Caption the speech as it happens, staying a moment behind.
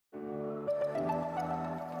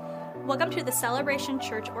Welcome to the Celebration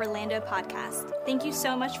Church Orlando podcast. Thank you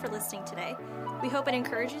so much for listening today. We hope it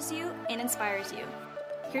encourages you and inspires you.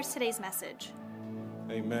 Here's today's message.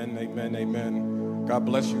 Amen, amen, amen. God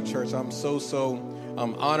bless you, church. I'm so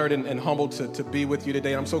honored and humbled to be with you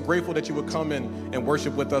today. And I'm so grateful that you would come in and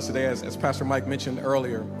worship with us today, as Pastor Mike mentioned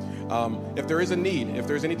earlier. If there is a need, if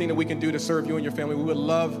there's anything that we can do to serve you and your family, we would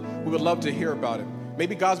love to hear about it.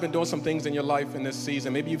 Maybe God's been doing some things in your life in this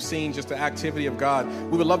season. Maybe you've seen just the activity of God.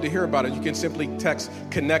 We would love to hear about it. You can simply text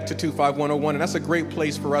CONNECT to 25101, and that's a great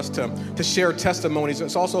place for us to share testimonies.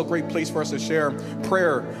 It's also a great place for us to share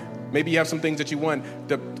prayer. Maybe you have some things that you want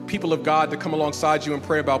the people of God to come alongside you and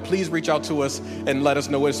pray about. Please reach out to us and let us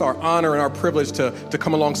know. It's our honor and our privilege to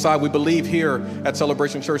come alongside. We believe here at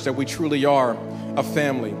Celebration Church that we truly are a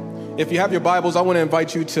family. If you have your Bibles, I want to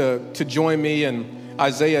invite you to join me in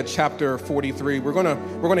Isaiah chapter 43. We're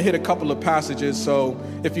gonna hit a couple of passages. So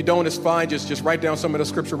if you don't, it's fine. Just write down some of the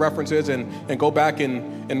scripture references and go back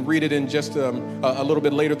and read it in just a little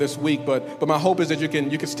bit later this week. But my hope is that you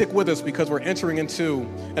can stick with us, because we're entering into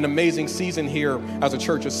an amazing season here as a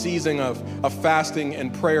church, a season of fasting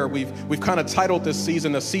and prayer. We've kind of titled this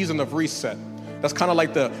season a season of reset. That's kind of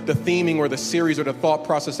like the theming or the series or the thought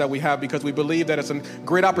process that we have, because we believe that it's a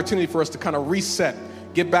great opportunity for us to kind of reset,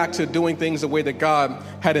 get back to doing things the way that God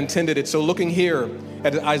had intended it. So looking here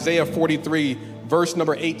at Isaiah 43, verse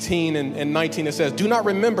number 18 and 19, it says, "Do not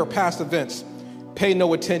remember past events. Pay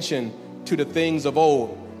no attention to the things of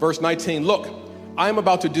old." Verse 19, "Look, I am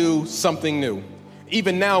about to do something new.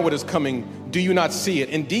 Even now it is coming. Do you not see it?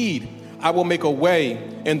 Indeed, I will make a way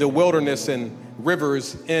in the wilderness and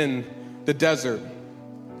rivers in the desert."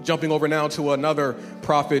 Jumping over now to another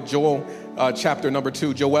prophet, Joel chapter number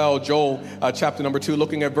 2, Joel chapter number 2,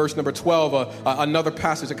 looking at verse number 12, another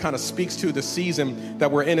passage that kind of speaks to the season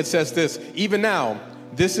that we're in. It says this: "Even now,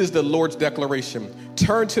 this is the Lord's declaration.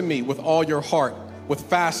 Turn to me with all your heart, with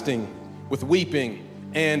fasting, with weeping,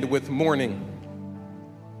 and with mourning."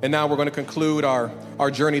 And now we're going to conclude our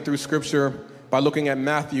journey through Scripture by looking at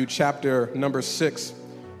Matthew chapter number 6.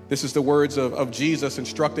 This is the words of Jesus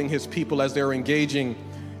instructing his people as they're engaging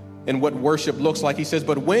in what worship looks like. He says,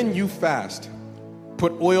 "But when you fast,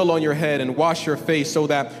 put oil on your head and wash your face, so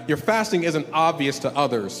that your fasting isn't obvious to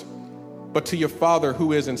others, but to your Father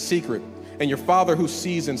who is in secret. And your Father who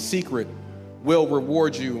sees in secret will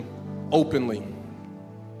reward you openly."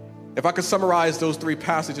 If I could summarize those three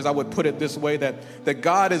passages, I would put it this way, that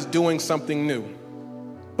God is doing something new,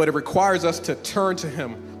 but it requires us to turn to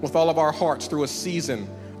him with all of our hearts through a season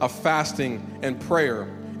of fasting and prayer.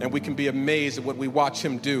 And we can be amazed at what we watch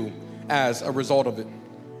him do as a result of it.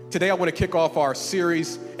 Today, I want to kick off our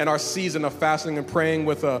series and our season of fasting and praying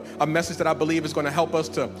with a message that I believe is going to help us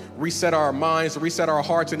to reset our minds, reset our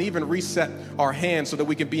hearts, and even reset our hands so that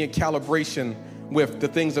we can be in calibration with the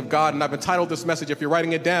things of God. And I've entitled this message, if you're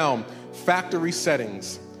writing it down, Factory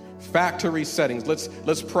Settings. Factory Settings.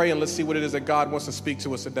 Let's pray and let's see what it is that God wants to speak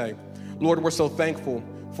to us today. Lord, we're so thankful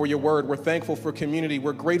for your word. We're thankful for community.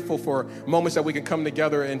 We're grateful for moments that we can come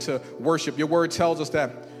together and to worship. Your word tells us that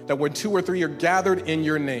when 2 or 3 are gathered in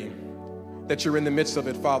your name, that you're in the midst of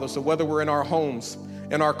it, Father. So whether we're in our homes,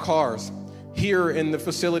 in our cars, here in the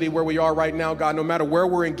facility where we are right now, God, no matter where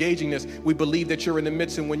we're engaging this, we believe that you're in the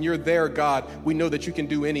midst. And when you're there, God, we know that you can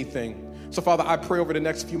do anything. So Father, I pray over the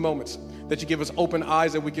next few moments that you give us open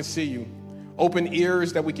eyes that we can see you, open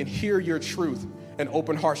ears that we can hear your truth, and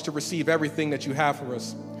open hearts to receive everything that you have for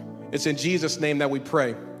us. It's in Jesus' name that we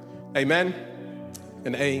pray. Amen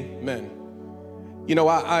and amen. You know,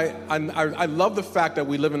 I love the fact that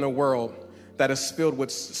we live in a world that is filled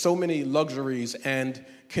with so many luxuries and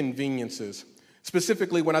conveniences.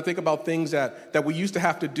 Specifically, when I think about things that we used to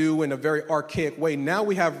have to do in a very archaic way, now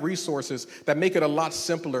we have resources that make it a lot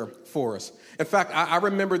simpler for us. In fact, I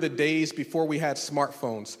remember the days before we had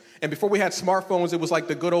smartphones. And before we had smartphones, it was like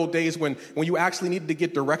the good old days when you actually needed to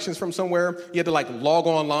get directions from somewhere. You had to log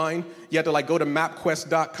online. You had to go to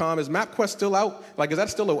MapQuest.com. Is MapQuest still out? Is that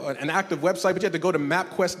still an active website? But you had to go to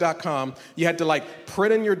MapQuest.com. You had to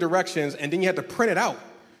print in your directions, and then you had to print it out.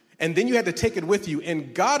 And then you had to take it with you.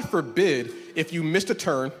 And God forbid if you missed a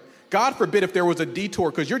turn. God forbid if there was a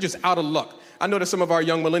detour, because you're just out of luck. I know that some of our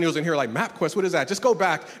young millennials in here are like, MapQuest, what is that? Just go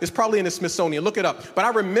back. It's probably in the Smithsonian. Look it up. But I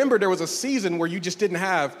remember there was a season where you just didn't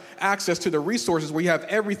have access to the resources, where you have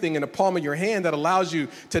everything in the palm of your hand that allows you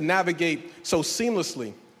to navigate so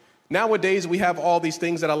seamlessly. Nowadays, we have all these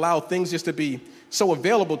things that allow things just to be so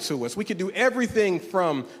available to us. We can do everything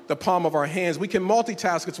from the palm of our hands. We can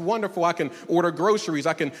multitask. It's wonderful. I can order groceries.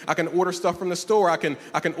 I can order stuff from the store. I can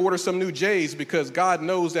order some new J's, because God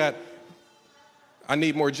knows that I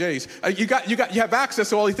need more J's. You have access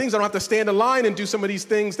to all these things. I don't have to stand in line and do some of these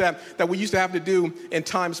things that we used to have to do in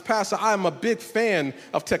times past. So I'm a big fan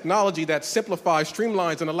of technology that simplifies,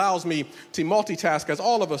 streamlines, and allows me to multitask, as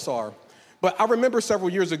all of us are. But I remember several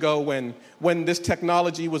years ago when this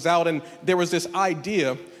technology was out and there was this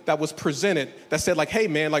idea that was presented that said, like, hey,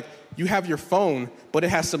 man, like, you have your phone, but it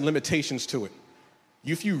has some limitations to it.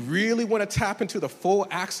 If you really want to tap into the full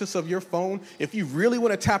access of your phone, if you really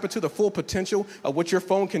want to tap into the full potential of what your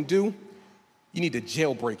phone can do, you need to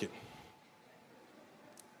jailbreak it.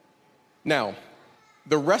 Now,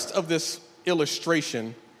 the rest of this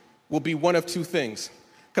illustration will be one of two things.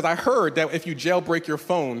 Because I heard that if you jailbreak your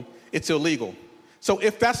phone, it's illegal. So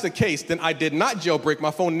if that's the case, then I did not jailbreak my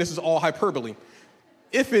phone, and this is all hyperbole.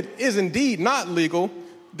 If it is indeed not legal,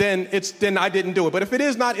 then I didn't do it. But if it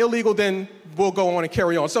is not illegal, then we'll go on and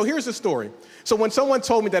carry on. So here's the story. So when someone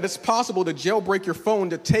told me that it's possible to jailbreak your phone,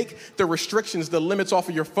 to take the restrictions, the limits off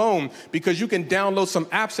of your phone, because you can download some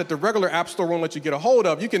apps that the regular app store won't let you get a hold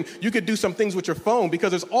of. You could do some things with your phone,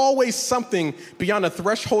 because there's always something beyond the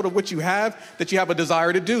threshold of what you have that you have a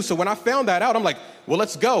desire to do. So when I found that out, I'm like, well,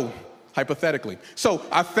 let's go, hypothetically. So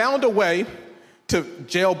I found a way to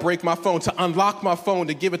jailbreak my phone, to unlock my phone,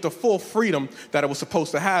 to give it the full freedom that it was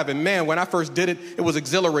supposed to have. And man, when I first did it, it was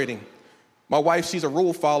exhilarating. My wife, she's a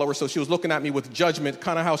rule follower, so she was looking at me with judgment,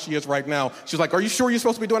 kind of how she is right now. She's like, are you sure you're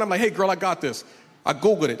supposed to be doing it? I'm like, hey, girl, I got this. I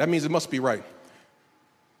Googled it. That means it must be right.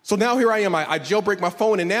 So now here I am. I jailbreak my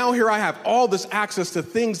phone, and now here I have all this access to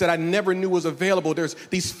things that I never knew was available. There's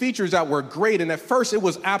these features that were great, and at first it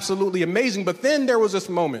was absolutely amazing, but then there was this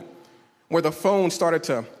moment where the phone started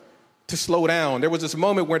to slow down. There was this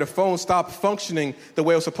moment where the phone stopped functioning the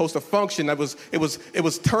way it was supposed to function. It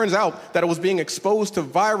was turns out that it was being exposed to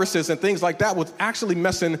viruses and things like that was actually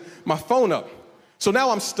messing my phone up. So now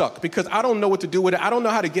I'm stuck because I don't know what to do with it. I don't know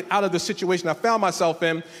how to get out of the situation I found myself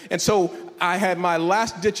in. And so I had my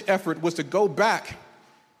last ditch effort was to go back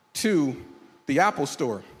to the Apple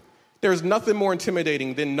store. There's nothing more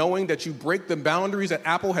intimidating than knowing that you break the boundaries that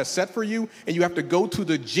Apple has set for you, and you have to go to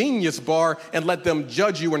the Genius Bar and let them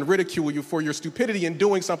judge you and ridicule you for your stupidity in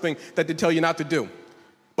doing something that they tell you not to do.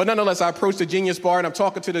 But nonetheless, I approached the Genius Bar, and I'm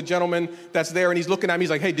talking to the gentleman that's there, and he's looking at me. He's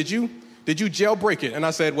like, hey, did you jailbreak it? And I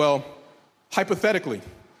said, well, hypothetically,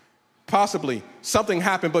 possibly something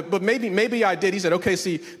happened, but maybe I did. He said, okay,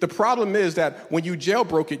 see, the problem is that when you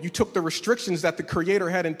jailbroke it, you took the restrictions that the creator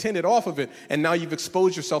had intended off of it, and now you've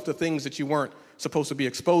exposed yourself to things that you weren't supposed to be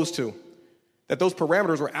exposed to. That those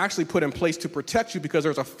parameters were actually put in place to protect you because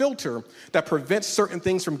there's a filter that prevents certain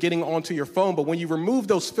things from getting onto your phone, but when you remove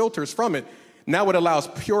those filters from it, now it allows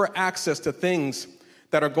pure access to things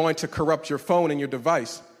that are going to corrupt your phone and your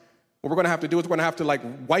device. What we're going to have to do is we're going to have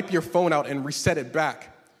to wipe your phone out and reset it back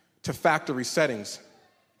to factory settings.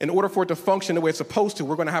 In order for it to function the way it's supposed to,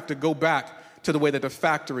 we're going to have to go back to the way that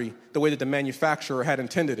the way that the manufacturer had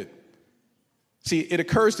intended it. See, it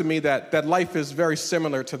occurs to me that life is very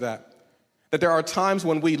similar to that. That there are times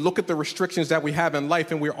when we look at the restrictions that we have in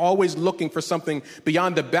life and we're always looking for something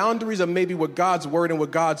beyond the boundaries of maybe what God's word and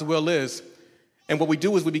what God's will is. And what we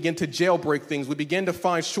do is we begin to jailbreak things. We begin to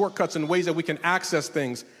find shortcuts and ways that we can access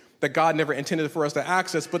things that God never intended for us to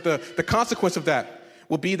access. But the consequence of that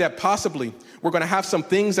will be that possibly we're going to have some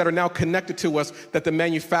things that are now connected to us that the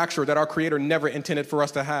manufacturer, that our creator never intended for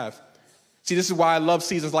us to have. See, this is why I love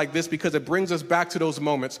seasons like this, because it brings us back to those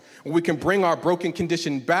moments where we can bring our broken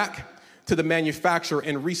condition back to the manufacturer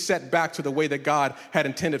and reset back to the way that God had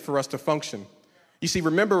intended for us to function. You see,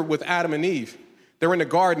 remember with Adam and Eve, they're in the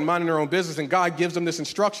garden minding their own business, and God gives them this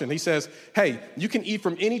instruction. He says, hey, you can eat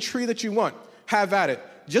from any tree that you want. Have at it.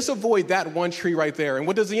 Just avoid that one tree right there. And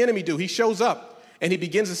what does the enemy do? He shows up. And he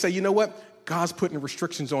begins to say, you know what? God's putting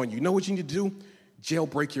restrictions on you. You know what you need to do?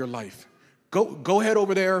 Jailbreak your life. Go head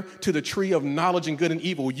over there to the tree of knowledge and good and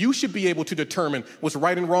evil. You should be able to determine what's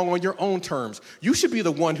right and wrong on your own terms. You should be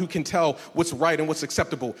the one who can tell what's right and what's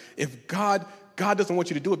acceptable. If God doesn't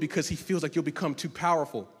want you to do it because he feels like you'll become too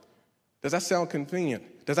powerful. Does that sound convenient?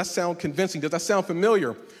 Does that sound convincing? Does that sound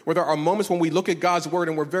familiar? Where there are moments when we look at God's word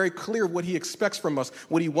and we're very clear what he expects from us,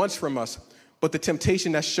 what he wants from us. But the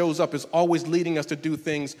temptation that shows up is always leading us to do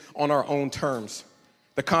things on our own terms.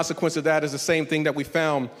 The consequence of that is the same thing that we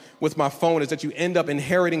found with my phone, is that you end up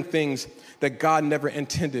inheriting things that God never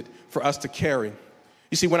intended for us to carry.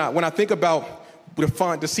 You see, when I think about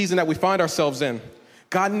the season that we find ourselves in,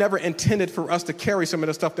 God never intended for us to carry some of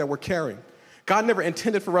the stuff that we're carrying. God never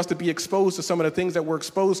intended for us to be exposed to some of the things that we're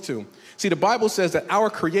exposed to. See, the Bible says that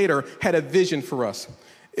our Creator had a vision for us.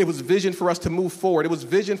 It was vision for us to move forward. It was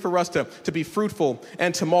vision for us to be fruitful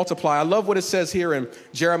and to multiply. I love what it says here in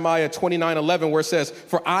Jeremiah 29:11, where it says,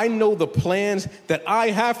 "For I know the plans that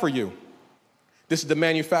I have for you." This is the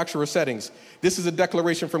manufacturer settings. This is a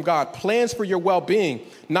declaration from God. Plans for your well-being,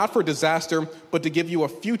 not for disaster, but to give you a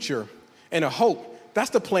future and a hope. That's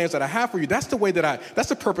the plans that I have for you. That's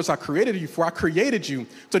the purpose I created you for. I created you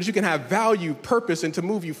so that you can have value, purpose, and to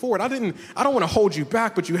move you forward. I don't want to hold you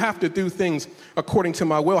back, but you have to do things according to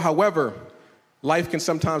my will. However, life can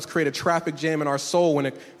sometimes create a traffic jam in our soul when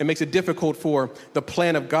it makes it difficult for the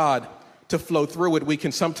plan of God to flow through it. We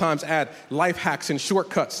can sometimes add life hacks and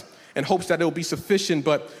shortcuts in hopes that it will be sufficient,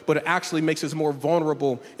 but it actually makes us more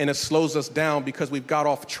vulnerable and it slows us down because we've got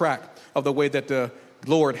off track of the way that the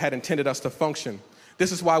Lord had intended us to function.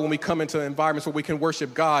 This is why when we come into environments where we can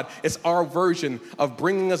worship God, it's our version of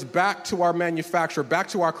bringing us back to our manufacturer, back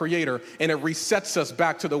to our creator, and it resets us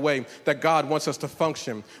back to the way that God wants us to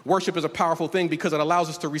function. Worship is a powerful thing because it allows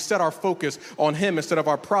us to reset our focus on him instead of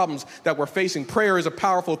our problems that we're facing. Prayer is a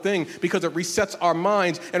powerful thing because it resets our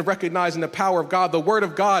minds and recognizing the power of God. The word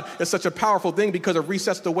of God is such a powerful thing because it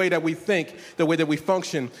resets the way that we think, the way that we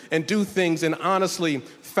function and do things. And honestly,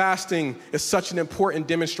 fasting is such an important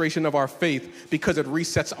demonstration of our faith because it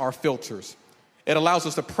resets our filters. It allows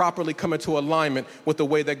us to properly come into alignment with the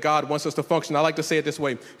way that God wants us to function. I like to say it this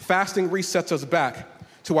way. Fasting resets us back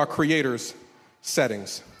to our Creator's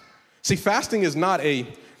settings. See, fasting is not a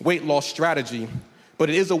weight loss strategy, but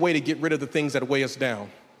it is a way to get rid of the things that weigh us down.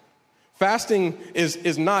 Fasting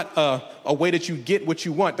is not a way that you get what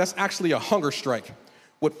you want. That's actually a hunger strike.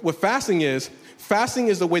 What fasting is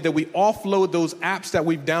the way that we offload those apps that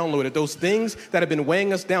we've downloaded, those things that have been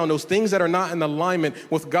weighing us down, those things that are not in alignment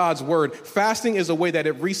with God's word. Fasting is a way that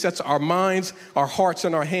it resets our minds, our hearts,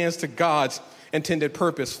 and our hands to God's intended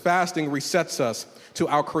purpose. Fasting resets us to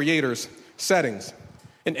our Creator's settings.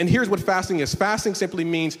 And here's what fasting is. Fasting simply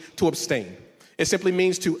means to abstain. It simply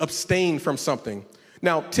means to abstain from something.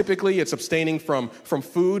 Now, typically it's abstaining from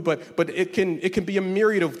food, but it can be a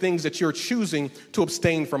myriad of things that you're choosing to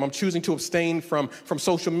abstain from. I'm choosing to abstain from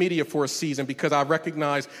social media for a season because I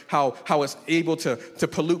recognize how it's able to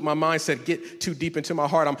pollute my mindset, get too deep into my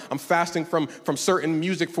heart. I'm fasting from certain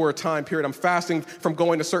music for a time period. I'm fasting from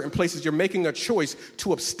going to certain places. You're making a choice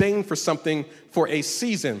to abstain for something for a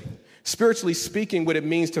season. Spiritually speaking, what it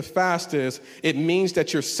means to fast is it means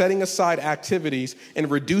that you're setting aside activities and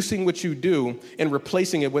reducing what you do and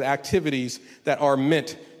replacing it with activities that are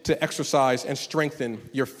meant to exercise and strengthen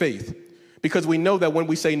your faith. Because we know that when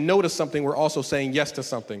we say no to something, we're also saying yes to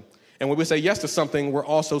something. And when we say yes to something, we're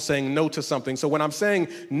also saying no to something. So when I'm saying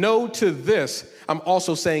no to this, I'm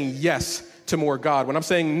also saying yes to more God. When I'm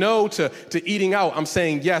saying no to eating out, I'm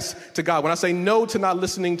saying yes to God. When I say no to not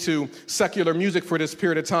listening to secular music for this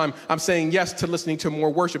period of time, I'm saying yes to listening to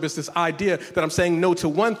more worship. It's this idea that I'm saying no to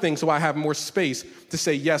one thing so I have more space to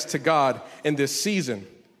say yes to God in this season.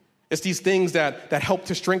 It's these things that help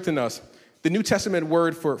to strengthen us. The New Testament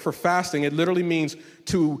word for fasting, it literally means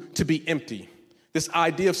to be empty. This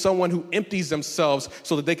idea of someone who empties themselves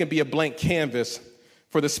so that they can be a blank canvas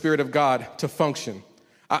for the Spirit of God to function.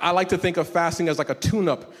 I like to think of fasting as like a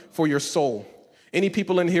tune-up for your soul. Any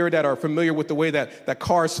people in here that are familiar with the way that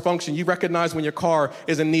cars function, you recognize when your car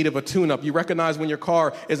is in need of a tune-up. You recognize when your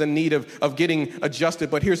car is in need of getting adjusted.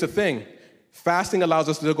 But here's the thing. Fasting allows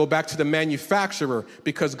us to go back to the manufacturer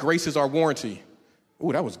because grace is our warranty.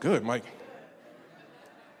 Ooh, that was good, Mike.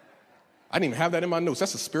 I didn't even have that in my notes.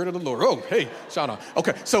 That's the Spirit of the Lord. Oh, hey, shout out.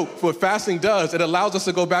 Okay, so what fasting does, it allows us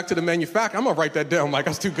to go back to the manufacturer. I'm going to write that down, Mike.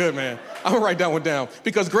 That's too good, man. I'm going to write that one down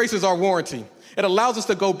because grace is our warranty. It allows us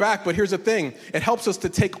to go back, but here's the thing. It helps us to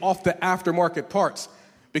take off the aftermarket parts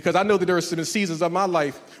because I know that there are some seasons of my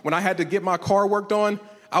life when I had to get my car worked on.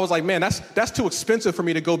 I was like, man, that's too expensive for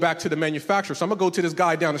me to go back to the manufacturer. So I'm going to go to this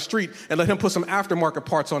guy down the street and let him put some aftermarket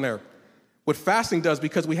parts on there. What fasting does,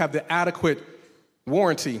 because we have the adequate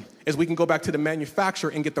warranty, is we can go back to the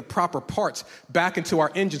manufacturer and get the proper parts back into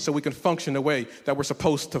our engine so we can function the way that we're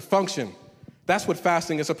supposed to function. That's what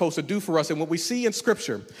fasting is supposed to do for us. And what we see in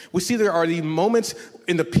Scripture, we see there are these moments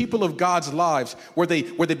in the people of God's lives where they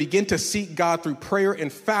begin to seek God through prayer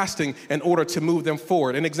and fasting in order to move them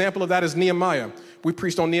forward. An example of that is Nehemiah. We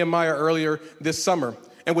preached on Nehemiah earlier this summer.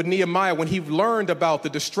 And with Nehemiah, when he learned about the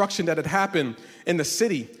destruction that had happened in the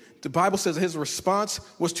city, the Bible says his response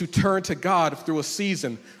was to turn to God through a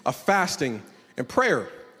season of fasting and prayer.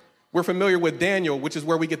 We're familiar with Daniel, which is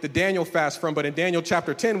where we get the Daniel fast from. But in Daniel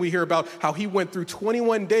chapter 10, we hear about how he went through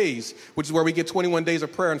 21 days, which is where we get 21 days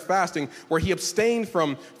of prayer and fasting, where he abstained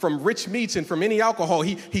from rich meats and from any alcohol.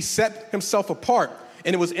 He set himself apart.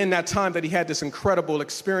 And it was in that time that he had this incredible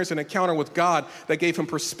experience and encounter with God that gave him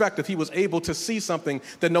perspective. He was able to see something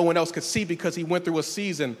that no one else could see because he went through a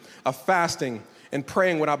season of fasting and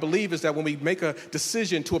praying. What I believe is that when we make a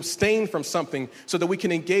decision to abstain from something so that we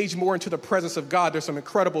can engage more into the presence of God, there's some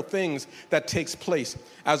incredible things that takes place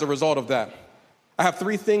as a result of that. I have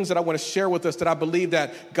 3 things that I want to share with us that I believe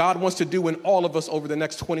that God wants to do in all of us over the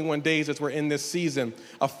next 21 days as we're in this season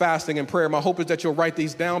of fasting and prayer. My hope is that you'll write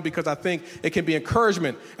these down because I think it can be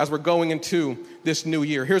encouragement as we're going into this new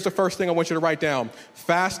year. Here's the first thing I want you to write down.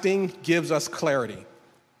 Fasting gives us clarity.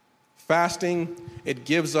 Fasting, it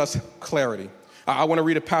gives us clarity. I want to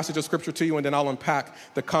read a passage of scripture to you and then I'll unpack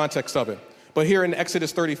the context of it. But here in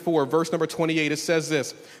Exodus 34, verse number 28, it says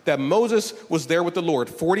this, that Moses was there with the Lord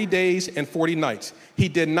 40 days and 40 nights. He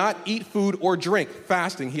did not eat food or drink,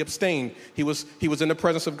 fasting. He abstained. He was in the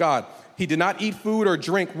presence of God. He did not eat food or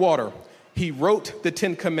drink water. He wrote the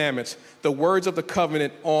 10 commandments, the words of the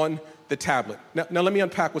covenant on the tablet. Now let me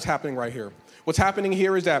unpack what's happening right here. What's happening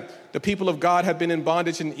here is that the people of God have been in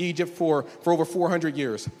bondage in Egypt for over 400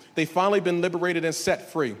 years. They've finally been liberated and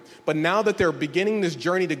set free. But now that they're beginning this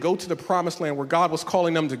journey to go to the promised land where God was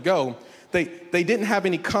calling them to go, they didn't have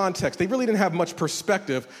any context. They really didn't have much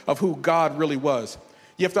perspective of who God really was.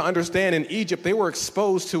 You have to understand, in Egypt, they were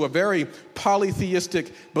exposed to a very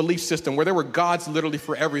polytheistic belief system where there were gods literally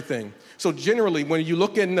for everything. So generally, when you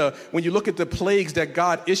look at the plagues that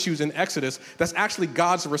God issues in Exodus, that's actually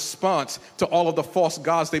God's response to all of the false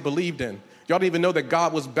gods they believed in. Y'all didn't even know that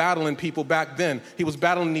God was battling people back then. He was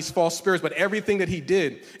battling these false spirits, but everything that he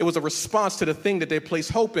did, it was a response to the thing that they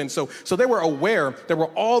placed hope in. So they were aware there were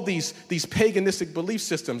all these paganistic belief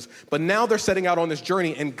systems, but now they're setting out on this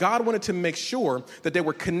journey, and God wanted to make sure that they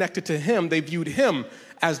were connected to him. They viewed him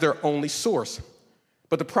as their only source.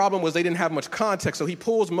 But the problem was they didn't have much context, so he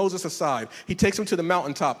pulls Moses aside. He takes him to the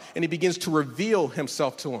mountaintop, and he begins to reveal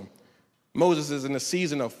himself to him. Moses is in a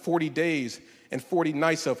season of 40 days and 40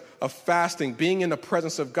 nights of fasting, being in the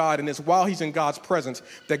presence of God. And it's while he's in God's presence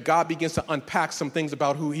that God begins to unpack some things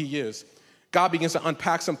about who he is. God begins to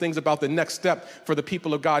unpack some things about the next step for the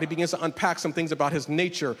people of God. He begins to unpack some things about his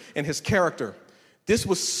nature and his character. This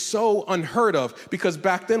was so unheard of because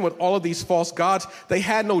back then with all of these false gods, they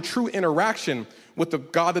had no true interaction with the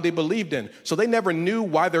God that they believed in. So they never knew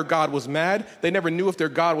why their God was mad. They never knew if their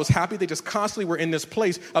God was happy. They just constantly were in this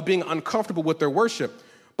place of being uncomfortable with their worship.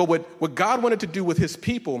 But what God wanted to do with his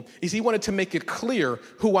people is he wanted to make it clear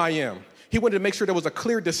who I am. He wanted to make sure there was a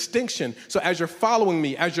clear distinction. So as you're following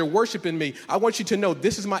me, as you're worshiping me, I want you to know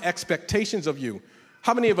this is my expectations of you.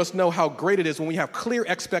 How many of us know how great it is when we have clear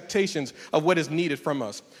expectations of what is needed from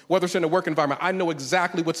us? Whether it's in a work environment, I know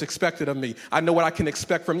exactly what's expected of me. I know what I can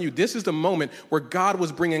expect from you. This is the moment where God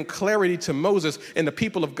was bringing clarity to Moses and the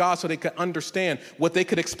people of God so they could understand what they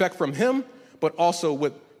could expect from him, but also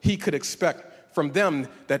what he could expect from them,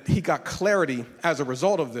 that he got clarity as a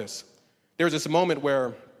result of this. There's this moment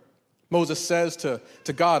where Moses says to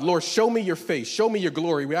God, Lord, show me your face, show me your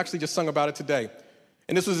glory. We actually just sung about it today.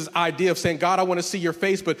 And this was his idea of saying, God, I want to see your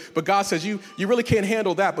face, but God says, you really can't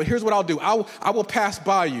handle that, but here's what I'll do. I will pass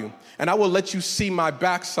by you, and I will let you see my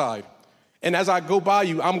backside. And as I go by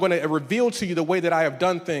you, I'm going to reveal to you the way that I have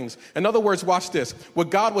done things. In other words, watch this. What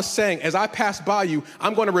God was saying, as I pass by you,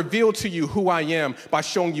 I'm going to reveal to you who I am by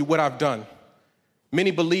showing you what I've done.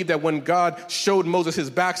 Many believe that when God showed Moses his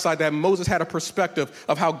backside, that Moses had a perspective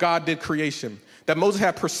of how God did creation. That Moses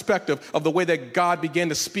had perspective of the way that God began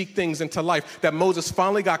to speak things into life. That Moses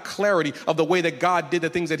finally got clarity of the way that God did the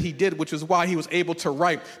things that he did, which is why he was able to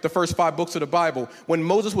write the first 5 books of the Bible. When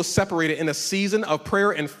Moses was separated in a season of prayer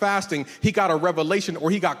and fasting, he got a revelation, or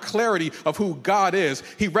he got clarity of who God is.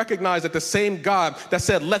 He recognized that the same God that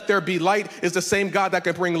said, let there be light, is the same God that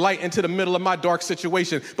can bring light into the middle of my dark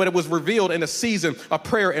situation. But it was revealed in a season of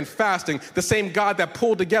prayer and fasting. The same God that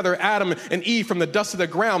pulled together Adam and Eve from the dust of the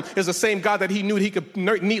ground is the same God that he knew he could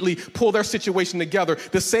neatly pull their situation together.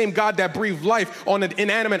 The same God that breathed life on an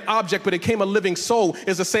inanimate object but it became a living soul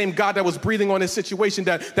is the same God that was breathing on his situation.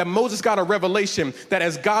 That Moses got a revelation that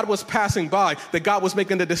as God was passing by, that God was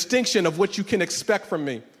making the distinction of what you can expect from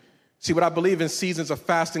me. See, what I believe in seasons of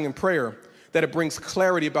fasting and prayer, that it brings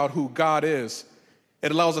clarity about who God is.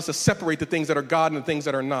 It allows us to separate the things that are God and the things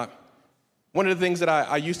that are not. One of the things that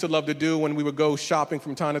I used to love to do when we would go shopping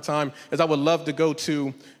from time to time is I would love to go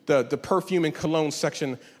to the perfume and cologne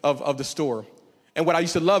section of the store. And what I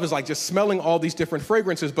used to love is like just smelling all these different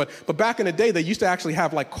fragrances. But back in the day, they used to actually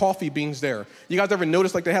have like coffee beans there. You guys ever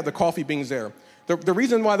notice like they have the coffee beans there? The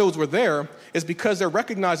reason why those were there is because they're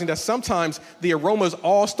recognizing that sometimes the aromas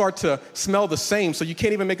all start to smell the same, so you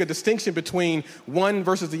can't even make a distinction between one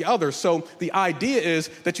versus the other. So the idea is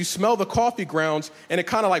that you smell the coffee grounds, and it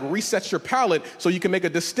kind of like resets your palate so you can make a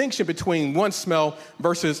distinction between one smell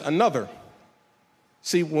versus another.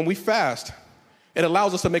 See, when we fast, it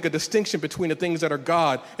allows us to make a distinction between the things that are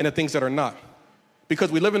God and the things that are not. Because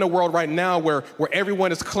we live in a world right now where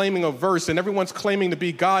everyone is claiming a verse and everyone's claiming to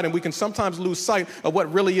be God, and we can sometimes lose sight of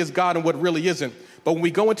what really is God and what really isn't. But when we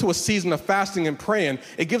go into a season of fasting and praying,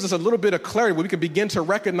 it gives us a little bit of clarity where we can begin to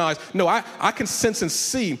recognize, no, I can sense and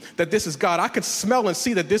see that this is God. I can smell and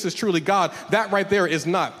see that this is truly God. That right there is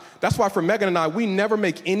not. That's why for Megan and I, we never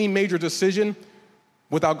make any major decision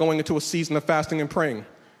without going into a season of fasting and praying.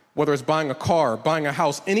 Whether it's buying a car, buying a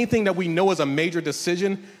house, anything that we know is a major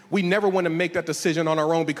decision, we never want to make that decision on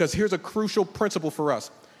our own, because here's a crucial principle for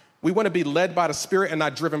us. We want to be led by the Spirit and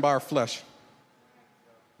not driven by our flesh.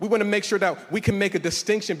 We want to make sure that we can make a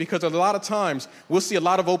distinction, because a lot of times we'll see a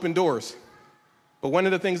lot of open doors. But one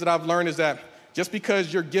of the things that I've learned is that just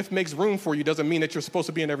because your gift makes room for you doesn't mean that you're supposed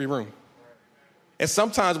to be in every room. And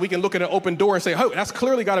sometimes we can look at an open door and say, oh, that's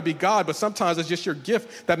clearly got to be God, but sometimes it's just your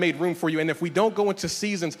gift that made room for you. And if we don't go into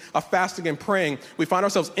seasons of fasting and praying, we find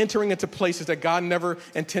ourselves entering into places that God never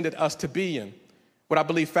intended us to be in. What I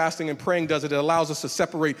believe fasting and praying does, it allows us to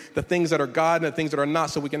separate the things that are God and the things that are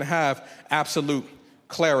not, so we can have absolute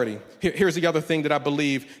clarity. Here's the other thing that I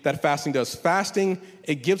believe that fasting does. Fasting,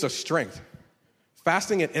 it gives us strength.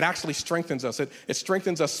 Fasting, it actually strengthens us. It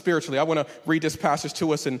strengthens us spiritually. I want to read this passage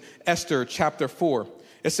to us in Esther chapter 4.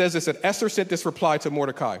 It says this, that Esther sent this reply to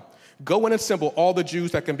Mordecai: "Go and assemble all the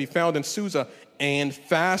Jews that can be found in Susa and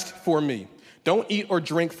fast for me. Don't eat or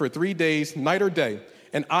drink for 3 days, night or day.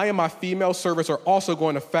 And I and my female servants are also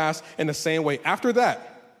going to fast in the same way. After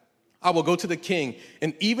that, I will go to the king.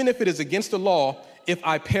 And even if it is against the law, if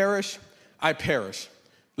I perish, I perish."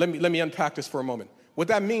 Let me unpack this for a moment. What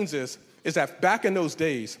that means is that back in those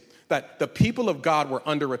days, that the people of God were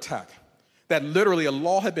under attack. That literally a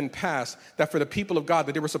law had been passed that for the people of God,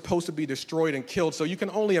 that they were supposed to be destroyed and killed. So you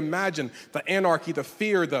can only imagine the anarchy, the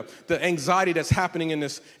fear, the anxiety that's happening in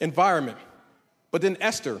this environment. But then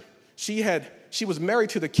Esther, she was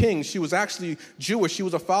married to the king. She was actually Jewish. She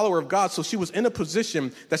was a follower of God. So she was in a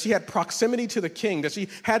position that she had proximity to the king, that she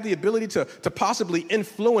had the ability to possibly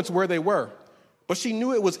influence where they were. But she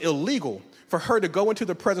knew it was illegal for her to go into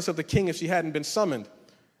the presence of the king if she hadn't been summoned.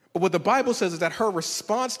 But what the Bible says is that her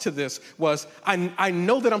response to this was, I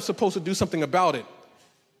know that I'm supposed to do something about it,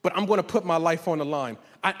 but I'm going to put my life on the line.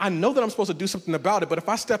 I know that I'm supposed to do something about it, but if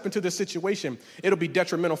I step into this situation, it'll be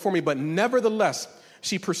detrimental for me. But nevertheless,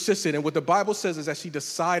 she persisted. And what the Bible says is that she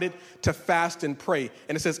decided to fast and pray.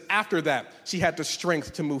 And it says after that, she had the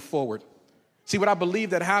strength to move forward. See, what I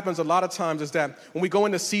believe that happens a lot of times is that when we go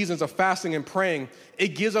into seasons of fasting and praying, it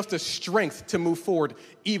gives us the strength to move forward,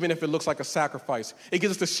 even if it looks like a sacrifice. It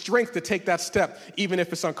gives us the strength to take that step, even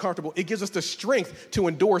if it's uncomfortable. It gives us the strength to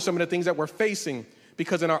endure some of the things that we're facing,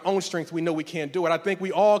 because in our own strength, we know we can't do it. I think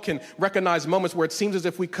we all can recognize moments where it seems as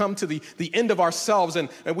if we come to the end of ourselves, and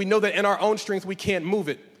we know that in our own strength, we can't move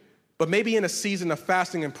it. But maybe in a season of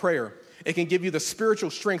fasting and prayer, it can give you the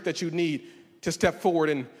spiritual strength that you need to step forward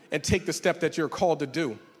and take the step that you're called to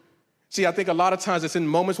do. See, I think a lot of times it's in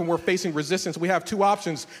moments when we're facing resistance, we have two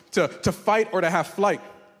options, to fight or to have flight.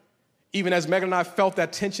 Even as Megan and I felt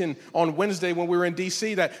that tension on Wednesday when we were in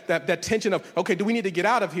D.C., that tension of, okay, do we need to get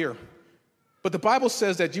out of here? But the Bible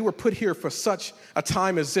says that you were put here for such a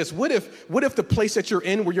time as this. What if the place that you're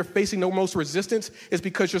in where you're facing the most resistance is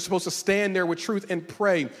because you're supposed to stand there with truth and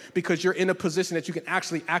pray, because you're in a position that you can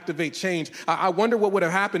actually activate change? I wonder what would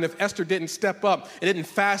have happened if Esther didn't step up and didn't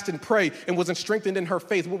fast and pray and wasn't strengthened in her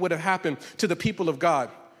faith. What would have happened to the people of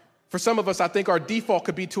God? For some of us, I think our default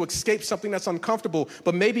could be to escape something that's uncomfortable,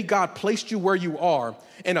 but maybe God placed you where you are,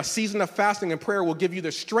 and a season of fasting and prayer will give you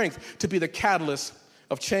the strength to be the catalyst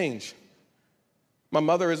of change. My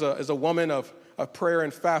mother is a woman of prayer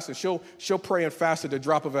and fasting. She'll pray and fast at the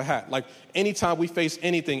drop of a hat. Like anytime we face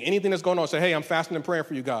anything that's going on, say, hey, I'm fasting and praying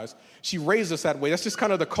for you guys. She raised us that way. That's just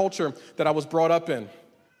kind of the culture that I was brought up in.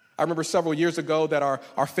 I remember several years ago that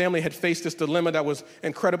our family had faced this dilemma that was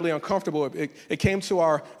incredibly uncomfortable. It came to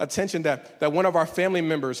our attention that one of our family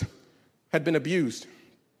members had been abused.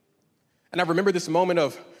 And I remember this moment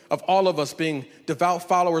of all of us being devout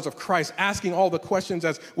followers of Christ, asking all the questions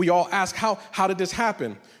as we all ask, how did this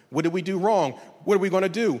happen? What did we do wrong? What are we going to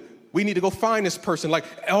do? We need to go find this person. Like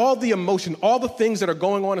all the emotion, all the things that are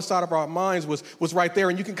going on inside of our minds was right there.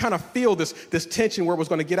 And you can kind of feel this tension where it was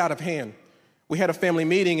going to get out of hand. We had a family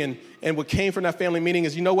meeting, and what came from that family meeting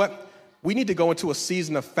is, you know what? We need to go into a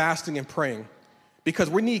season of fasting and praying because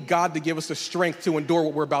we need God to give us the strength to endure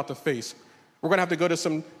what we're about to face. We're going to have to go to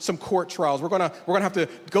some court trials. We're going to have to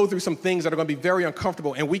go through some things that are going to be very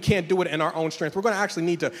uncomfortable, and we can't do it in our own strength. We're going to actually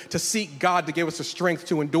need to seek God to give us the strength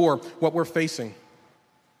to endure what we're facing.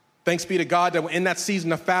 Thanks be to God that in that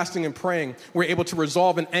season of fasting and praying, we're able to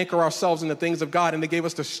resolve and anchor ourselves in the things of God, and they gave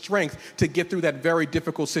us the strength to get through that very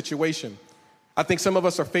difficult situation. I think some of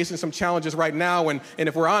us are facing some challenges right now, and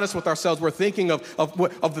if we're honest with ourselves, we're thinking of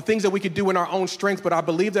the things that we could do in our own strength, but I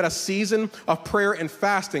believe that a season of prayer and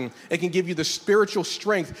fasting, it can give you the spiritual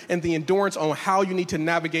strength and the endurance on how you need to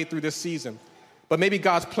navigate through this season. But maybe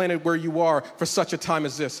God's planted where you are for such a time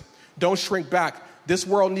as this. Don't shrink back. This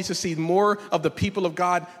world needs to see more of the people of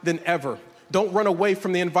God than ever. Don't run away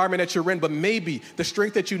from the environment that you're in, but maybe the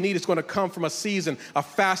strength that you need is going to come from a season of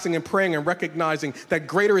fasting and praying and recognizing that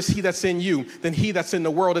greater is he that's in you than he that's in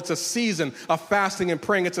the world. It's a season of fasting and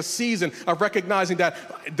praying. It's a season of recognizing that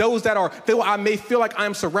those that are, though I may feel like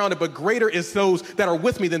I'm surrounded, but greater is those that are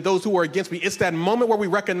with me than those who are against me. It's that moment where we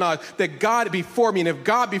recognize that God before me, and if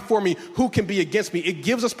God before me, who can be against me? It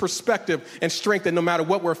gives us perspective and strength that no matter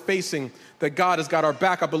what we're facing, that God has got our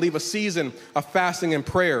back. I believe a season of fasting and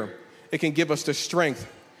prayer, it can give us the strength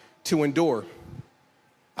to endure.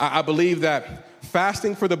 I believe that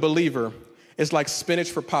fasting for the believer is like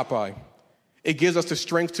spinach for Popeye. It gives us the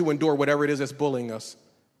strength to endure whatever it is that's bullying us.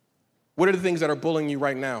 What are the things that are bullying you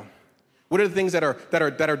right now? What are the things that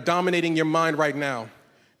are dominating your mind right now?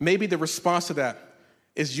 Maybe the response to that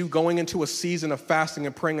is you going into a season of fasting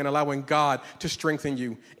and praying and allowing God to strengthen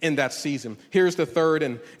you in that season. Here's the third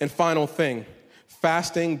and final thing.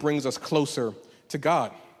 Fasting brings us closer to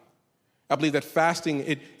God. I believe that fasting,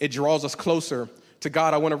 it draws us closer to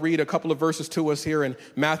God. I want to read a couple of verses to us here in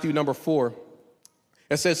Matthew number 4.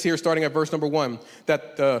 It says here, starting at verse number 1,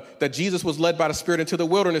 that Jesus was led by the Spirit into the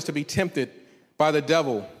wilderness to be tempted by the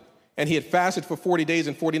devil. And he had fasted for 40 days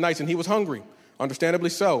and 40 nights, and he was hungry, understandably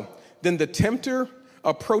so. Then the tempter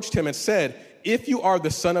approached him and said, "If you are the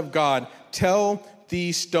Son of God, tell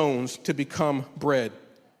these stones to become bread."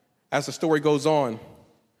 As the story goes on,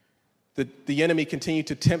 the enemy continued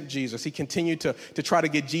to tempt Jesus. He continued to try to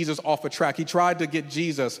get Jesus off a track. He tried to get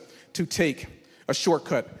Jesus to take a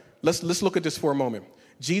shortcut. Let's look at this for a moment.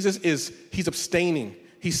 Jesus he's abstaining.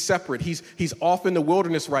 He's separate. He's off in the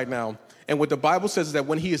wilderness right now. And what the Bible says is that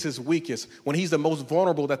when he is his weakest, when he's the most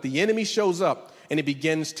vulnerable, that the enemy shows up and it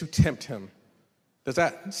begins to tempt him. Does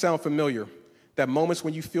that sound familiar? That moments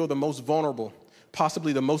when you feel the most vulnerable,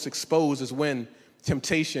 possibly the most exposed, is when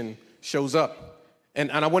temptation shows up. And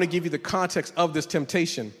I want to give you the context of this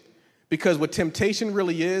temptation, because what temptation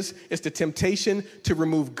really is the temptation to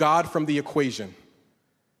remove God from the equation.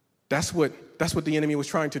 That's what the enemy was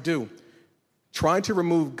trying to do, trying to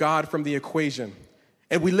remove God from the equation.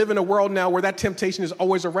 And we live in a world now where that temptation is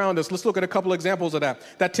always around us. Let's look at a couple examples of that.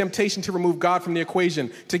 That temptation to remove God from the equation,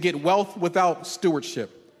 to get wealth without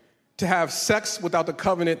stewardship, to have sex without the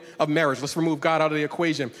covenant of marriage. Let's remove God out of the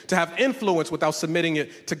equation. To have influence without submitting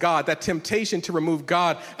it to God. That temptation to remove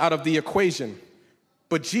God out of the equation.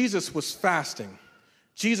 But Jesus was fasting.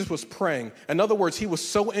 Jesus was praying. In other words, he was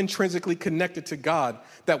so intrinsically connected to God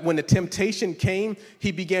that when the temptation came,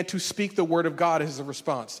 he began to speak the word of God as a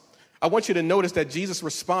response. I want you to notice that Jesus'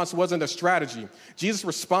 response wasn't a strategy. Jesus'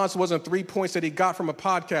 response wasn't 3 points that he got from a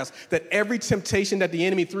podcast. That every temptation that the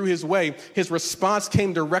enemy threw his way, his response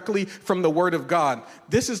came directly from the word of God.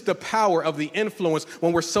 This is the power of the influence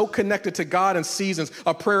when we're so connected to God in seasons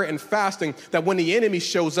of prayer and fasting that when the enemy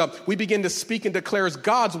shows up, we begin to speak and declare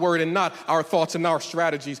God's word and not our thoughts and our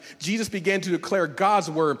strategies. Jesus began to declare God's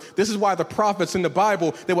word. This is why the prophets in the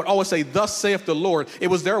Bible, they would always say, "Thus saith the Lord." It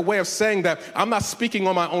was their way of saying that I'm not speaking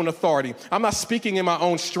on my own authority. I'm not speaking in my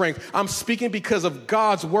own strength. I'm speaking because of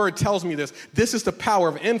God's word tells me this. This is the power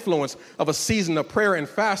of influence of a season of prayer and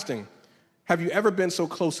fasting. Have you ever been so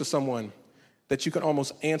close to someone that you can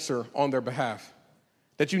almost answer on their behalf?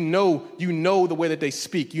 That you know the way that they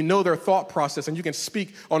speak. You know their thought process, and you can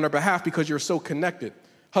speak on their behalf because you're so connected.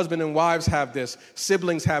 Husband and wives have this.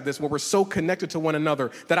 Siblings have this, where we're so connected to one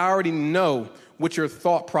another that I already know what your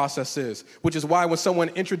thought process is, which is why when someone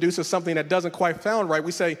introduces something that doesn't quite sound right,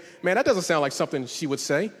 we say, "Man, that doesn't sound like something she would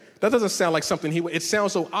say. That doesn't sound like something he would." It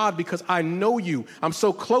sounds so odd because I know you. I'm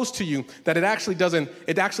so close to you that it actually doesn't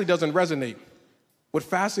resonate. What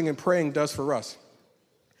fasting and praying does for us,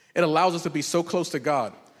 it allows us to be so close to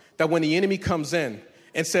God that when the enemy comes in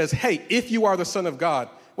and says, "Hey, if you are the Son of God,"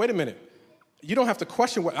 wait a minute. You don't have to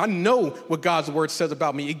question I know what God's word says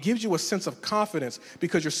about me. It gives you a sense of confidence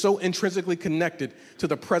because you're so intrinsically connected to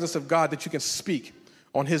the presence of God that you can speak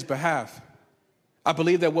on his behalf. I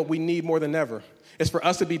believe that what we need more than ever is for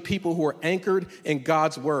us to be people who are anchored in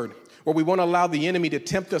God's word, where we won't allow the enemy to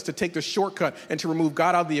tempt us to take the shortcut and to remove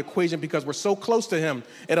God out of the equation because we're so close to him,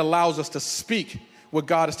 it allows us to speak what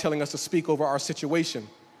God is telling us to speak over our situation.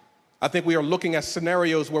 I think we are looking at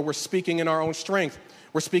scenarios where we're speaking in our own strength.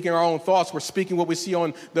 We're speaking our own thoughts. We're speaking what we see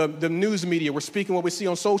on the news media. We're speaking what we see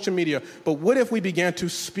on social media. But what if we began to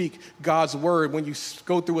speak God's word? When you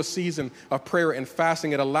go through a season of prayer and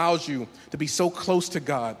fasting, it allows you to be so close to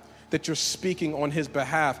God that you're speaking on his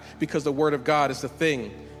behalf because the word of God is the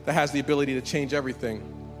thing that has the ability to change everything.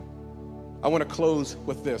 I want to close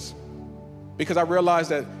with this because I realize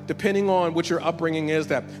that depending on what your upbringing is,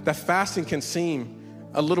 that fasting can seem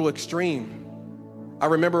a little extreme. I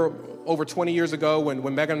remember over 20 years ago when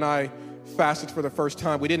Megan and I fasted for the first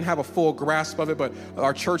time. We didn't have a full grasp of it, but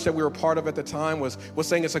our church that we were part of at the time was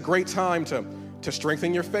saying it's a great time to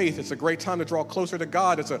strengthen your faith. It's a great time to draw closer to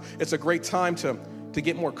God. It's a great time to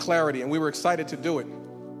get more clarity, and we were excited to do it.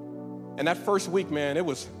 And that first week, man, it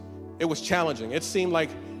was challenging. It seemed like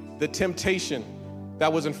the temptation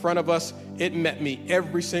that was in front of us, it met me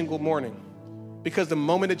every single morning. Because the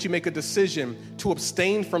moment that you make a decision to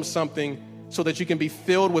abstain from something so that you can be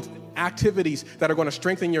filled with activities that are going to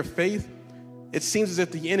strengthen your faith, it seems as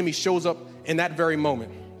if the enemy shows up in that very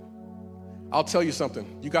moment. I'll tell you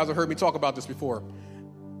something. You guys have heard me talk about this before.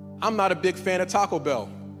 I'm not a big fan of Taco Bell.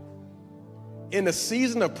 In the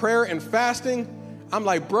season of prayer and fasting, I'm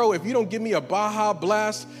like, bro, if you don't give me a Baja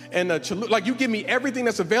Blast and a Chalupa, like you give me everything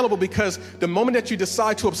that's available, because the moment that you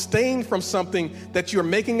decide to abstain from something that you're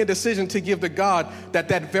making a decision to give to God,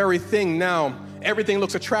 that very thing now, everything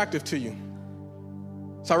looks attractive to you.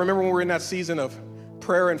 So I remember when we were in that season of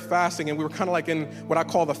prayer and fasting, and we were kind of like in what I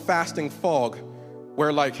call the fasting fog,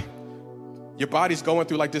 where like your body's going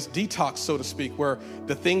through like this detox, so to speak, where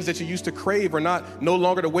the things that you used to crave are no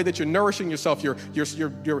longer the way that you're nourishing yourself.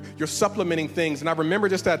 You're supplementing things. And I remember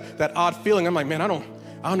just that odd feeling. I'm like, man, I don't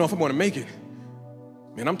know if I'm going to make it.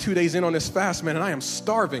 Man, I'm 2 days in on this fast, man, and I am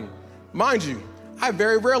starving. Mind you, I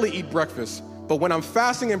very rarely eat breakfast, but when I'm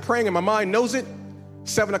fasting and praying and my mind knows it,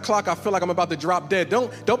 7 o'clock, I feel like I'm about to drop dead.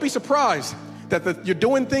 Don't be surprised that you're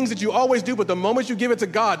doing things that you always do, but the moment you give it to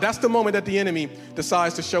God, that's the moment that the enemy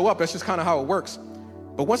decides to show up. That's just kind of how it works.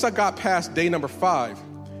 But once I got past day number 5,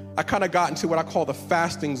 I kind of got into what I call the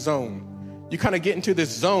fasting zone. You kind of get into this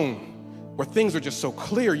zone where things are just so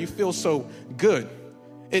clear. You feel so good.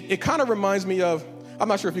 It kind of reminds me of, I'm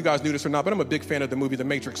not sure if you guys knew this or not, but I'm a big fan of the movie The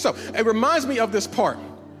Matrix. So it reminds me of this part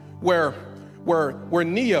where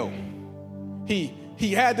Neo,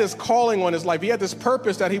 he had this calling on his life. He had this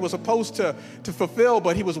purpose that he was supposed to fulfill,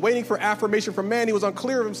 but he was waiting for affirmation from man. He was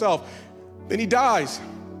unclear of himself. Then he dies.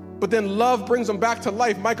 But then love brings him back to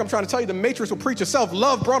life. Mike, I'm trying to tell you, the Matrix will preach itself.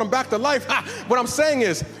 Love brought him back to life. What I'm saying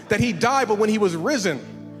is that he died, but when he was risen,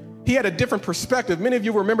 he had a different perspective. Many of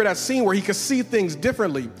you remember that scene where he could see things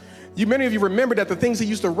differently. Many of you remember that the things he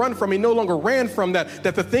used to run from, he no longer ran from, that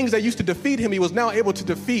the things that used to defeat him, he was now able to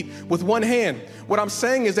defeat with one hand. What I'm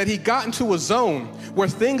saying is that he got into a zone where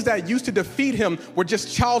things that used to defeat him were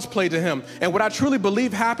just child's play to him. And what I truly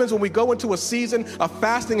believe happens when we go into a season of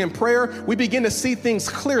fasting and prayer, we begin to see things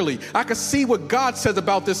clearly. I can see what God says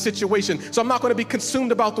about this situation, so I'm not going to be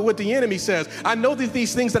consumed about what the enemy says. I know that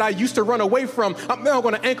these things that I used to run away from, I'm now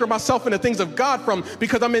going to anchor myself in the things of God from,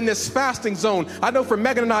 because I'm in this fasting zone. I know for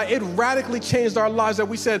Megan and I, it radically changed our lives, that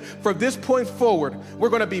we said from this point forward, we're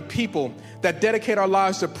going to be people that dedicate our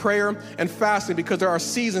lives to prayer and fasting, because there are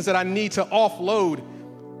seasons that I need to offload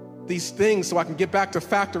these things so I can get back to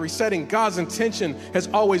factory setting. God's intention has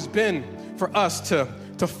always been for us to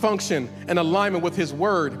function in alignment with his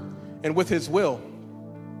word and with his will.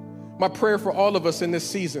 My prayer for all of us in this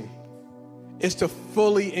season is to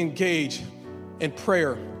fully engage in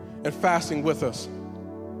prayer and fasting with us.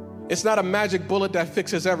 It's not a magic bullet that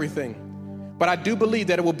fixes everything, but I do believe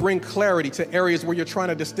that it will bring clarity to areas where you're trying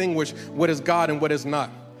to distinguish what is God and what is not.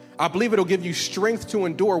 I believe it'll give you strength to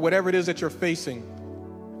endure whatever it is that you're facing.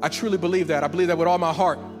 I truly believe that. I believe that with all my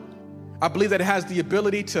heart. I believe that it has the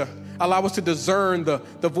ability to allow us to discern the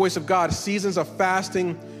voice of God. Seasons of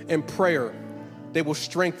fasting and prayer, they will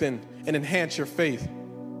strengthen and enhance your faith.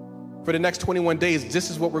 For the next 21 days, this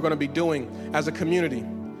is what we're going to be doing as a community.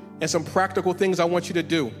 And some practical things I want you to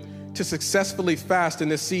do to successfully fast in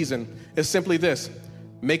this season is simply this: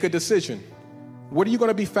 make a decision. What are you going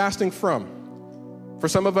to be fasting from? For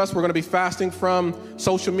some of us, we're going to be fasting from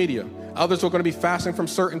social media. Others are going to be fasting from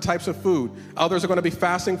certain types of food. Others are going to be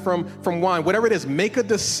fasting from wine. Whatever it is, make a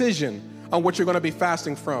decision on what you're going to be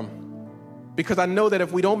fasting from. Because I know that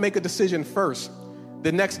if we don't make a decision first,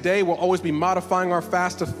 the next day we'll always be modifying our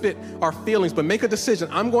fast to fit our feelings. But make a decision.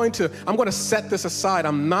 I'm going to set this aside.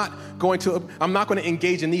 I'm not going to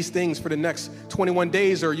engage in these things for the next 21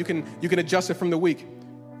 days, or you can adjust it from the week.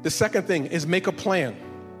 The second thing is make a plan.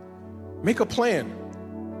 Make a plan.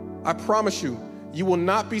 I promise you, you will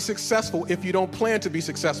not be successful if you don't plan to be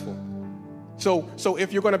successful. So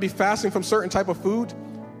if you're going to be fasting from certain type of food,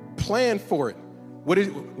 plan for it. What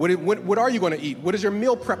are you going to eat? What is your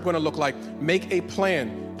meal prep going to look like? Make a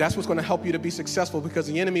plan. That's what's going to help you to be successful, because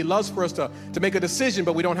the enemy loves for us to make a decision,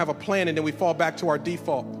 but we don't have a plan, and then we fall back to our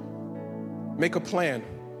default. Make a plan.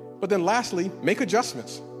 But then lastly, make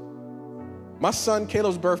adjustments. My son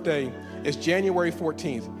Caleb's birthday is January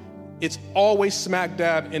 14th. It's always smack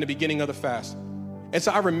dab in the beginning of the fast. And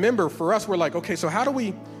so I remember for us, we're like, okay, so how do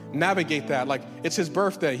we navigate that? Like, it's his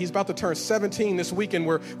birthday. He's about to turn 17 this week, and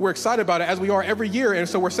we're excited about it, as we are every year. And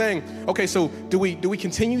so we're saying, okay, so do we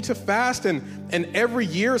continue to fast? And every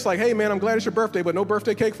year it's like, hey man, I'm glad it's your birthday, but no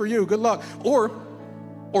birthday cake for you. Good luck.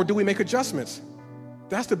 Or do we make adjustments?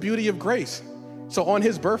 That's the beauty of grace. So on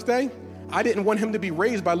his birthday, I didn't want him to be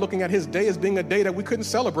raised by looking at his day as being a day that we couldn't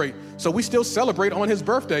celebrate. So we still celebrate on his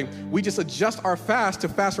birthday. We just adjust our fast to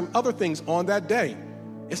fast from other things on that day.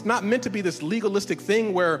 It's not meant to be this legalistic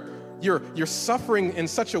thing where you're suffering in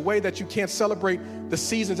such a way that you can't celebrate the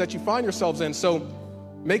seasons that you find yourselves in. So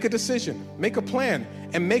make a decision, make a plan,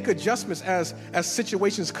 and make adjustments as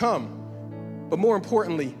situations come. But more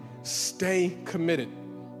importantly, stay committed.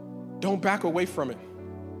 Don't back away from it,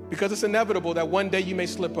 because it's inevitable that one day you may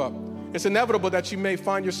slip up. It's inevitable that you may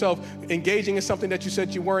find yourself engaging in something that you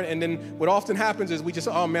said you weren't. And then what often happens is we just,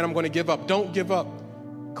 oh man, I'm going to give up. Don't give up.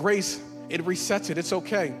 Grace, it resets it. It's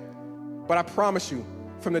okay. But I promise you,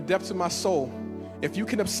 from the depths of my soul, if you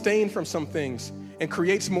can abstain from some things and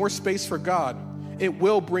create more space for God, it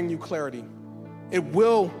will bring you clarity. It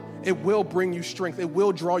will bring you strength. It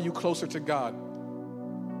will draw you closer to God.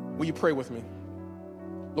 Will you pray with me?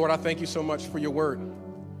 Lord, I thank you so much for your word.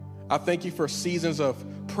 I thank you for seasons of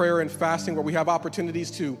prayer and fasting where we have opportunities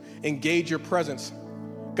to engage your presence.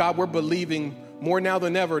 God, we're believing more now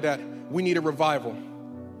than ever that we need a revival.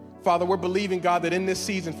 Father, we're believing, God, that in this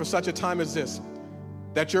season, for such a time as this,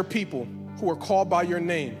 that your people who are called by your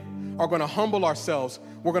name are going to humble ourselves.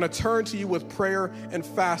 We're going to turn to you with prayer and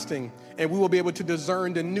fasting, and we will be able to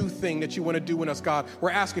discern the new thing that you want to do in us, God.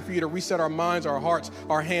 We're asking for you to reset our minds, our hearts,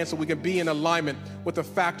 our hands, so we can be in alignment with the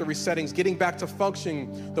factory settings, getting back to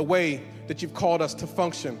functioning the way that you've called us to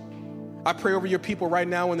function. I pray over your people right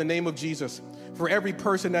now in the name of Jesus, for every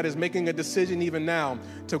person that is making a decision even now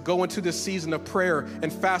to go into this season of prayer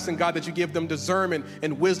and fasting, God, that you give them discernment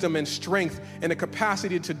and wisdom and strength and the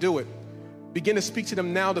capacity to do it. Begin to speak to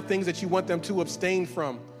them now the things that you want them to abstain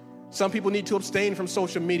from. Some people need to abstain from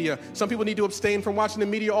social media. Some people need to abstain from watching the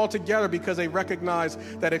media altogether because they recognize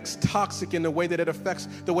that it's toxic in the way that it affects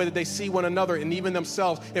the way that they see one another and even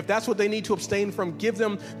themselves. If that's what they need to abstain from, give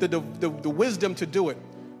them the wisdom to do it.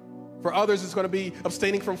 For others, it's going to be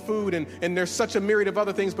abstaining from food, and there's such a myriad of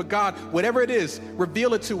other things. But God, whatever it is,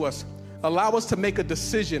 reveal it to us. Allow us to make a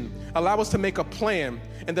decision. Allow us to make a plan,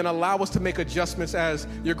 and then allow us to make adjustments as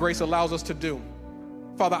your grace allows us to do.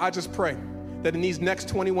 Father, I just pray that in these next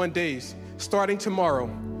 21 days, starting tomorrow,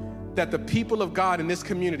 that the people of God in this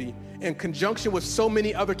community, in conjunction with so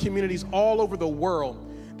many other communities all over the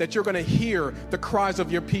world, that you're going to hear the cries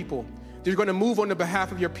of your people. You're going to move on the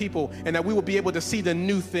behalf of your people, and that we will be able to see the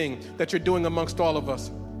new thing that you're doing amongst all of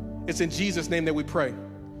us. It's in Jesus' name that we pray.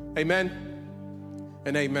 Amen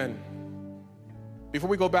and amen. Before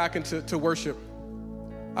we go back into worship,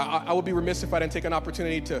 I would be remiss if I didn't take an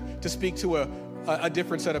opportunity to speak to a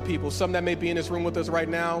different set of people. Some that may be in this room with us right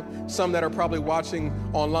now, some that are probably watching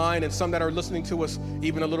online, and some that are listening to us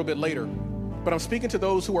even a little bit later. But I'm speaking to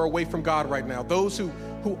those who are away from God right now, those who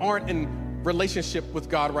aren't in relationship with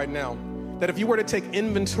God right now. That if you were to take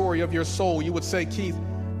inventory of your soul, you would say, Keith,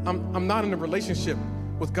 I'm not in a relationship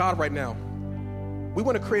with God right now. We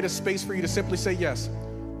want to create a space for you to simply say, yes,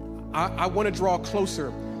 I want to draw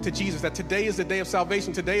closer to Jesus, that today is the day of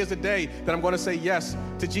salvation. Today is the day that I'm going to say yes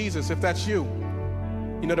to Jesus, if that's you.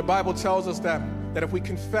 You know, the Bible tells us that if we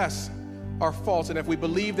confess our faults and if we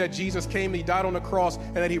believe that Jesus came, he died on the cross,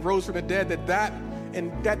 and that he rose from the dead,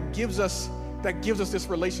 that gives us this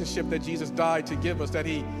relationship that Jesus died to give us, that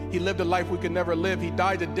he lived a life we could never live. He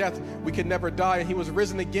died to death we could never die, and he was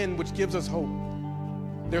risen again, which gives us hope.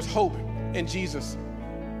 There's hope in Jesus.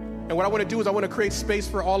 And what I want to do is I want to create space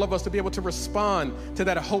for all of us to be able to respond to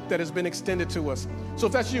that hope that has been extended to us. So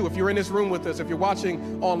if that's you, if you're in this room with us, if you're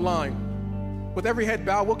watching online, with every head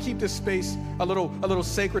bowed, we'll keep this space a little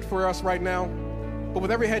sacred for us right now. But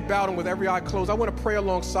with every head bowed and with every eye closed, I want to pray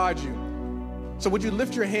alongside you. So would you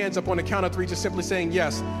lift your hands up on the count of three, just simply saying,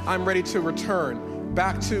 yes, I'm ready to return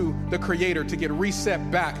back to the Creator, to get reset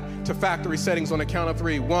back to factory settings on the count of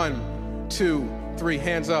three. 1, 2, 3,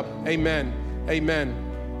 hands up. Amen,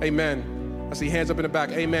 amen, amen. I see hands up in the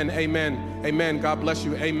back. Amen, amen, amen. God bless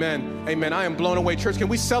you. Amen, amen. I am blown away. Church, can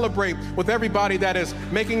we celebrate with everybody that is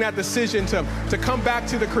making that decision to come back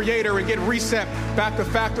to the Creator and get reset back to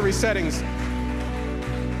factory settings?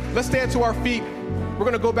 Let's stand to our feet. We're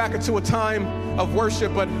going to go back into a time of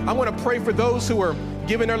worship, but I want to pray for those who are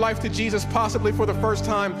giving their life to Jesus, possibly for the first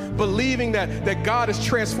time, believing that God is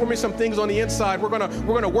transforming some things on the inside. We're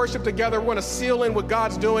gonna worship together. We're gonna seal in what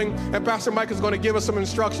God's doing, and Pastor Mike is going to give us some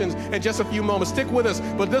instructions in just a few moments. Stick with us,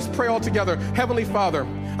 but let's pray all together. Heavenly Father,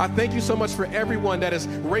 I thank you so much for everyone that has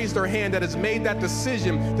raised their hand, that has made that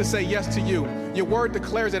decision to say yes to you. Your word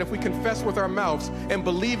declares that if we confess with our mouths and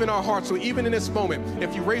believe in our hearts, so even in this moment,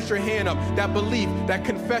 if you raise your hand up, that belief, that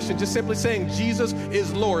confession, just simply saying Jesus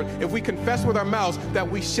is Lord, if we confess with our mouths, that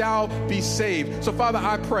we shall be saved. So Father,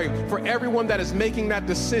 I pray for everyone that is making that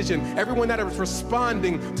decision, everyone that is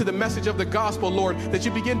responding to the message of the gospel, Lord, that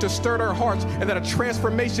you begin to stir their hearts and that a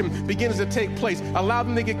transformation begins to take place. Allow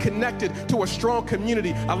them to get connected to a strong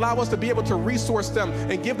community. Allow us to be able to resource them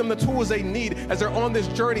and give them the tools they need as they're on this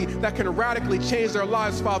journey that can radically change their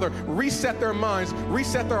lives, Father. Reset their minds,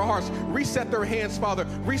 reset their hearts, reset their hands, Father.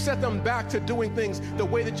 Reset them back to doing things the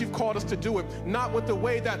way that you've called us to do it, not with the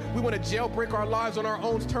way that we want to jailbreak our lives on our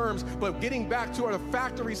own terms, but getting back to our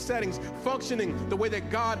factory settings, functioning the way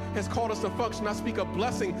that God has called us to function. I speak a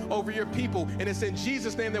blessing over your people, and it's in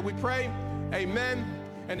Jesus' name that we pray. Amen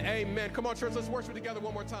and amen. Come on, church, let's worship together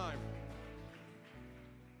one more time.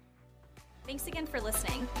 Thanks again for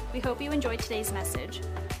listening. We hope you enjoyed today's message.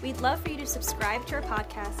 We'd love for you to subscribe to our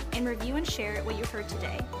podcast and review and share what you heard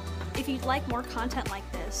today. If you'd like more content like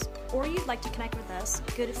this, or you'd like to connect with us,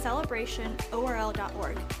 go to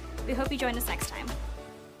celebrationorl.org. We hope you join us next time.